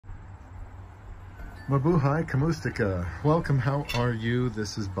Mabuhay, Kamustika. Welcome, how are you?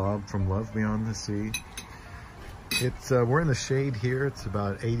 This is Bob from Love Beyond the Sea. We're in the shade here. It's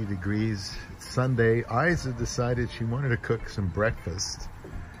about 80 degrees. It's Sunday. Isa decided she wanted to cook some breakfast.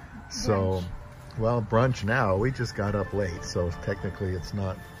 So, well, brunch now. We just got up late, so technically it's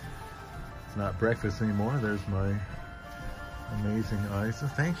not breakfast anymore. There's my amazing Isa.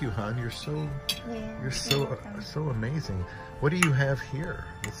 Thank you, hon. You're so amazing. What do you have here?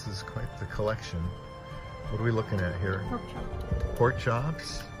 This is quite the collection. What are we looking at here? Pork chops. Pork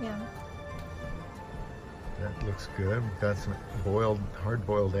chops? Yeah. That looks good. We've got some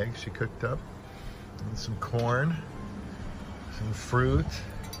hard-boiled eggs she cooked up. And some corn. Some fruit.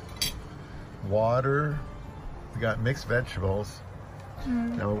 Water. We got mixed vegetables.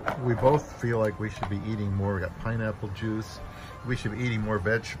 Now, we both feel like we should be eating more. We got pineapple juice. We should be eating more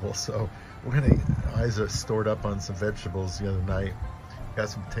vegetables. So Isa stored up on some vegetables the other night. Got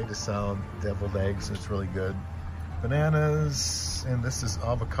some potato salad, deviled eggs. It's really good. Bananas, and this is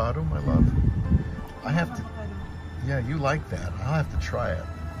avocado, my love. I have to, yeah, you like that. I'll have to try it.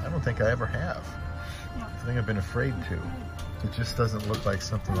 I don't think I ever have. I think I've been afraid to. It just doesn't look like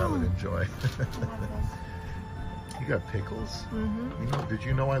something I would enjoy. You got pickles? You know, did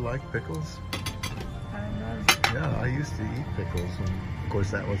you know I like pickles? Yeah, I used to eat pickles. And of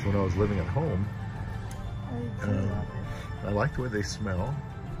course, that was when I was living at home. I like the way they smell.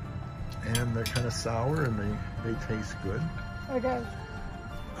 And they're kind of sour and they taste good. It does.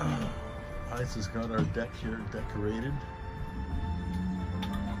 Isa's got our deck here decorated.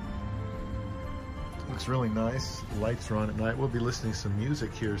 Looks really nice. Lights are on at night. We'll be listening to some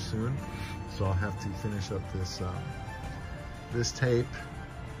music here soon. So I'll have to finish up this tape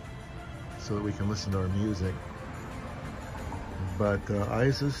so that we can listen to our music. But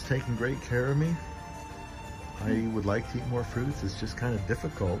Isa's taking great care of me. I would like to eat more fruits. It's just kind of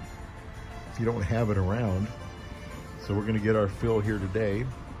difficult if you don't have it around. So we're going to get our fill here today.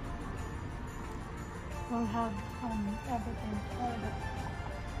 We'll have everything.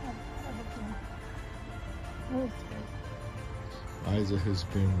 Isa has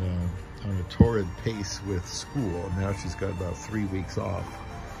been on a torrid pace with school, and now she's got about 3 weeks off.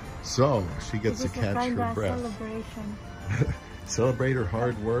 So she gets to catch her breath. Celebration. Celebrate her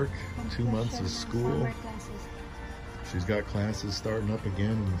hard work, 2 months of school. She's got classes starting up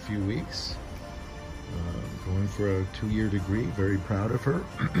again in a few weeks. Going for a 2-year degree. Very proud of her.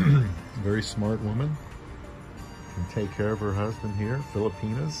 Very smart woman. Can take care of her husband here,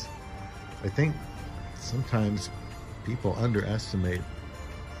 Filipinas. I think sometimes people underestimate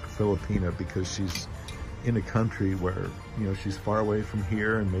Filipina because she's in a country where, you know, she's far away from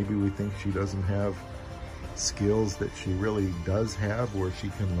here, and maybe we think she doesn't have skills that she really does have where she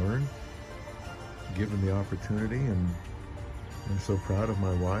can learn, given the opportunity. And I'm so proud of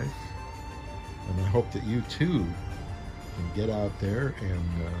my wife, and I hope that you too can get out there and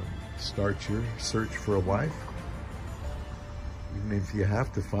start your search for a wife, even if you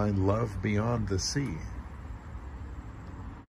have to find love beyond the sea.